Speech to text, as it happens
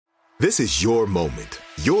This is your moment,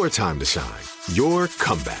 your time to shine, your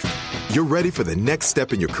comeback. You're ready for the next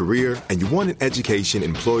step in your career, and you want an education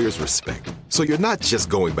employers respect. So you're not just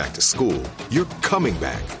going back to school, you're coming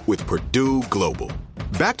back with Purdue Global.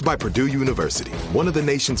 Backed by Purdue University, one of the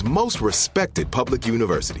nation's most respected public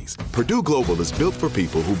universities, Purdue Global is built for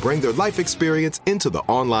people who bring their life experience into the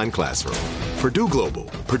online classroom. Purdue Global,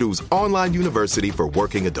 Purdue's online university for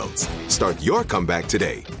working adults. Start your comeback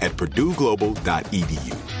today at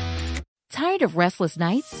purdueglobal.edu. Tired of restless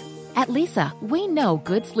nights? At Leesa, we know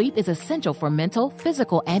good sleep is essential for mental,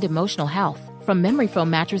 physical, and emotional health. From memory foam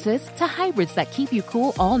mattresses to hybrids that keep you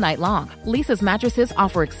cool all night long, Leesa's mattresses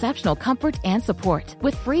offer exceptional comfort and support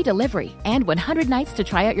with free delivery and 100 nights to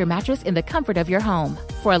try out your mattress in the comfort of your home.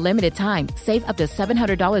 For a limited time, save up to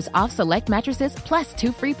 $700 off select mattresses plus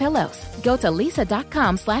 2 free pillows. Go to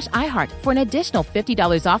leesa.com/iHeart for an additional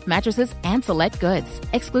 $50 off mattresses and select goods.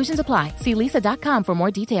 Exclusions apply. See leesa.com for more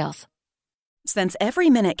details. Since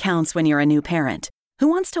every minute counts when you're a new parent, who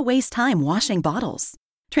wants to waste time washing bottles?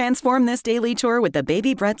 Transform this daily chore with the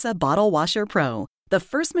Baby Brezza Bottle Washer Pro, the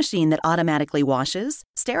first machine that automatically washes,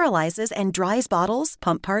 sterilizes, and dries bottles,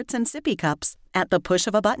 pump parts, and sippy cups at the push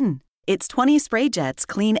of a button. Its 20 spray jets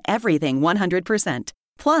clean everything 100%.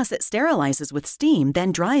 Plus, it sterilizes with steam,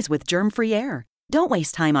 then dries with germ-free air. Don't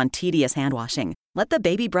waste time on tedious hand washing. Let the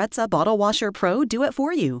Baby Brezza Bottle Washer Pro do it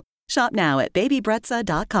for you. Shop now at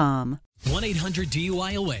babybrezza.com.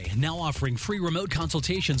 1-800-DUI-AWAY, now offering free remote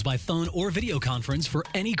consultations by phone or video conference for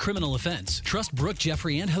any criminal offense. Trust Brooke,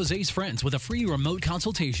 Jeffrey, and Jose's friends with a free remote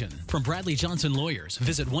consultation. From Bradley Johnson Lawyers,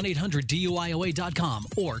 visit 1-800-DUI-AWAY.com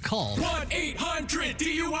or call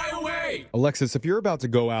 1-800-DUI-AWAY. Alexis, if you're about to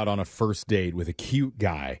go out on a first date with a cute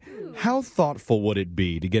guy, how thoughtful would it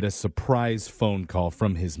be to get a surprise phone call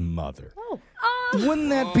from his mother? Wouldn't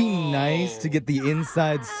that be nice to get the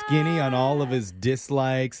inside skinny on all of his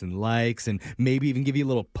dislikes and likes and maybe even give you a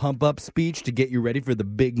little pump-up speech to get you ready for the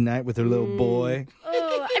big night with her little boy?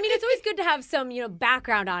 Oh, I mean, it's always good to have some,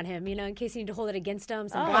 background on him, in case you need to hold it against him,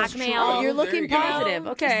 some blackmail. You're looking positive.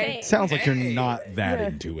 Okay. Sounds like you're not that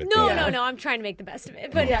into it. No, I'm trying to make the best of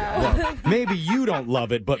it. But Well, maybe you don't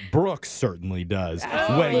love it, but Brooke certainly does.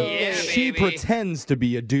 When she pretends to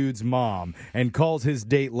be a dude's mom and calls his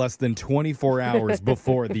date less than 24 hours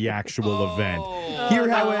before the actual event. Hear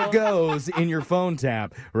how it goes in your phone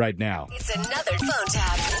tap right now. It's another phone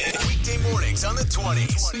tap. Weekday mornings on the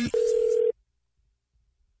 20s.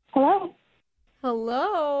 Hello.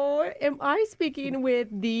 Hello. Am I speaking with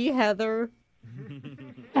the Heather?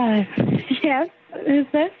 Yes. Who's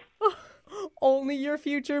this? Only your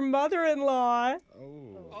future mother-in-law.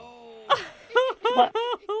 What?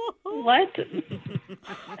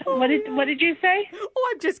 What did you say?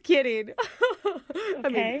 Oh, I'm just kidding.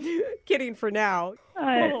 Okay. Kidding for now.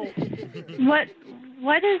 What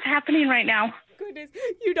is happening right now? Goodness,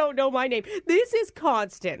 you don't know my name. This is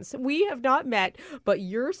Constance. We have not met, but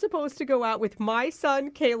you're supposed to go out with my son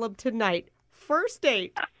Caleb tonight. First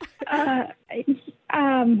date. Okay.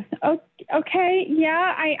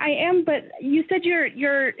 Yeah, I am. But you said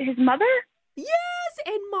you're his mother? Yes,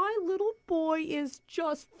 and my little boy is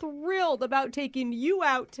just thrilled about taking you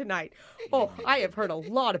out tonight. Oh, I have heard a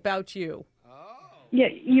lot about you. Yeah,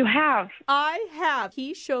 you have. I have.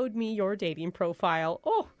 He showed me your dating profile.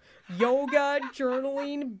 Oh, yoga,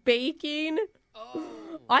 journaling, baking.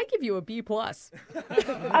 I give you a B+. A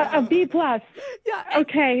B+. Yeah.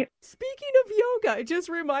 Okay. Speaking of yoga, it just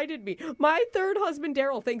reminded me. My third husband,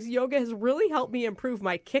 Daryl, thinks yoga has really helped me improve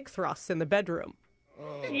my kick thrusts in the bedroom.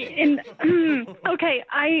 Okay,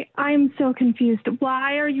 I'm so confused.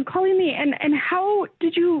 Why are you calling me? And how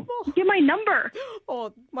did you get my number?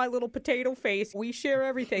 Oh, my little potato face. We share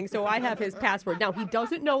everything, so I have his password. Now, he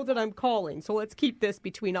doesn't know that I'm calling, so let's keep this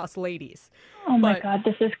between us ladies. Oh, my God,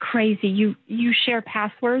 this is crazy. You share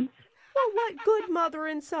passwords? Well, what good mother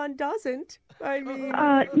and son doesn't? I mean...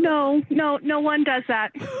 No one does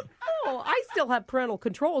that. Oh, I still have parental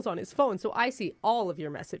controls on his phone, so I see all of your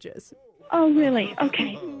messages. Oh, really?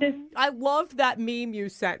 Okay. I loved that meme you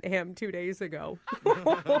sent him 2 days ago.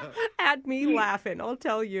 Had me laughing, I'll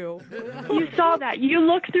tell you. You saw that. You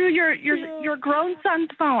looked through your grown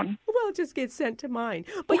son's phone. Well, it just gets sent to mine.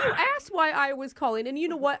 But you asked why I was calling, and you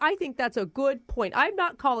know what? I think that's a good point. I'm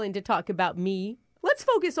not calling to talk about me. Let's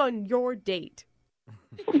focus on your date.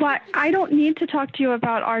 What? I don't need to talk to you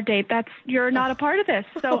about our date. You're not a part of this,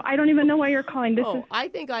 so I don't even know why you're calling. I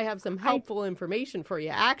think I have some helpful information for you.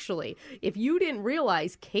 Actually, if you didn't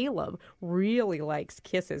realize, Caleb really likes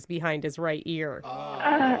kisses behind his right ear.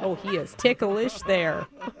 He is ticklish there.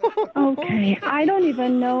 Okay, I don't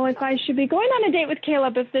even know if I should be going on a date with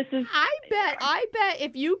Caleb if this is... I bet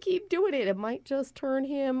if you keep doing it, it might just turn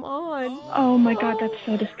him on. Oh my God, that's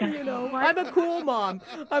so disgusting. You know, I'm a cool mom.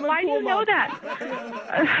 Why do you know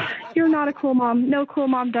that? You're not a cool mom. No cool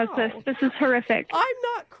mom does this. This is horrific. I'm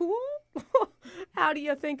not cool? How do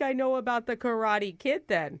you think I know about the Karate Kid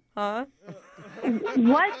then, huh?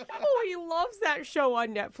 What? Oh, he loves that show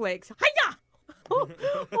on Netflix. Hi-ya!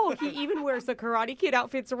 He even wears the Karate Kid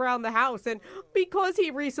outfits around the house. And because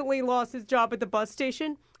he recently lost his job at the bus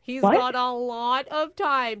station, he's got a lot of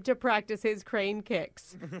time to practice his crane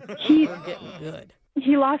kicks. He's getting good.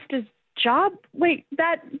 He lost his job? Wait,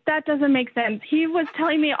 that doesn't make sense. He was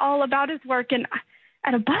telling me all about his work and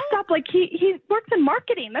at a bus stop. Like he works in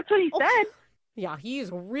marketing. That's what he said. Yeah, he's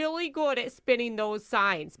really good at spinning those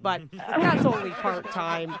signs, but that's only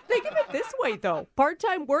part-time. Think of it this way, though.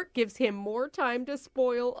 Part-time work gives him more time to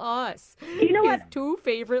spoil us. You know his two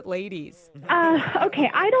favorite ladies. Okay,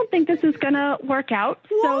 I don't think this is going to work out.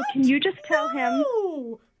 What? So can you just tell him?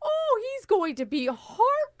 Oh, he's going to be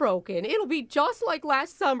heartbroken. It'll be just like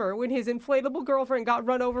last summer when his inflatable girlfriend got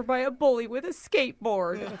run over by a bully with a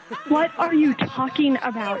skateboard. What are you talking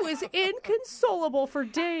about? He was inconsolable for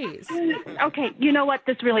days. Okay, you know what?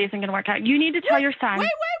 This really isn't going to work out. You need to tell your son. Wait.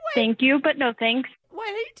 Thank you, but no thanks.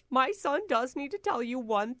 Wait, my son does need to tell you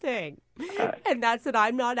one thing, and that's that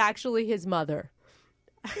I'm not actually his mother.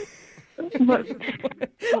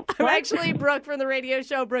 I'm actually Brooke from the radio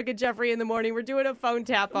show Brooke and Jeffrey in the Morning. We're doing a phone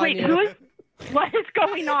tap on you. What is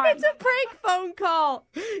going on? It's a prank phone call.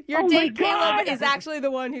 Your date, Caleb, is actually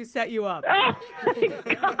the one who set you up. Oh, my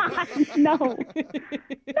God. No. No.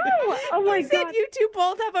 Oh, my He said God. you two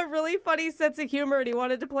both have a really funny sense of humor, and he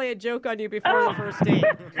wanted to play a joke on you before the first date.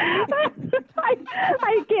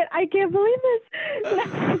 I can't believe this.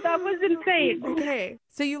 That was insane. Okay.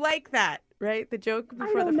 So you like that, right? The joke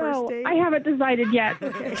before the first date? I haven't decided yet.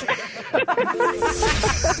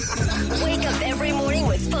 Wake up every morning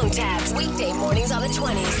with phone taps. Weekday mornings on the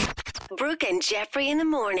 20s. Brooke and Jeffrey in the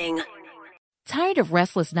Morning. Tired of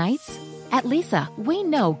restless nights? At Leesa, we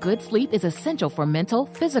know good sleep is essential for mental,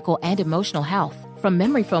 physical, and emotional health. From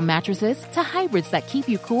memory foam mattresses to hybrids that keep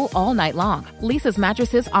you cool all night long, Leesa's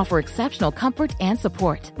mattresses offer exceptional comfort and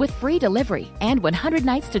support with free delivery and 100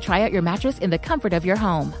 nights to try out your mattress in the comfort of your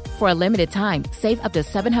home. For a limited time, save up to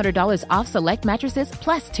 $700 off select mattresses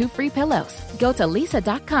plus 2 free pillows. Go to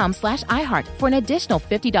leesa.com/iHeart for an additional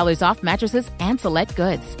 $50 off mattresses and select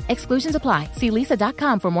goods. Exclusions apply. See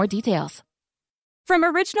leesa.com for more details. From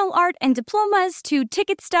original art and diplomas to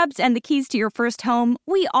ticket stubs and the keys to your first home,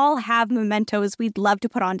 we all have mementos we'd love to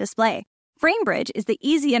put on display. FrameBridge is the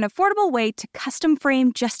easy and affordable way to custom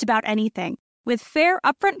frame just about anything, with fair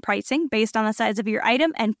upfront pricing based on the size of your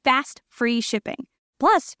item and fast, free shipping.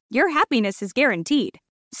 Plus, your happiness is guaranteed.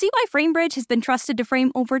 See why FrameBridge has been trusted to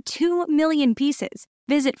frame over 2 million pieces.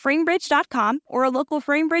 Visit framebridge.com or a local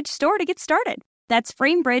FrameBridge store to get started. That's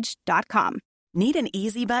framebridge.com. Need an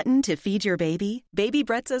easy button to feed your baby? Baby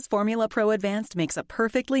Brezza's Formula Pro Advanced makes a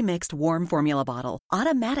perfectly mixed warm formula bottle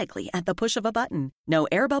automatically at the push of a button. No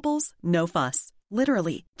air bubbles, no fuss.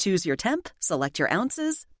 Literally, choose your temp, select your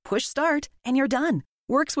ounces, push start, and you're done.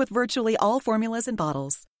 Works with virtually all formulas and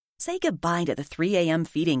bottles. Say goodbye to the 3 a.m.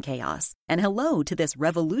 feeding chaos and hello to this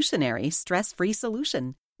revolutionary stress-free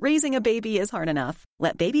solution. Raising a baby is hard enough.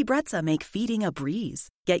 Let Baby Brezza make feeding a breeze.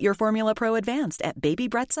 Get your Formula Pro Advanced at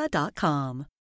babybrezza.com.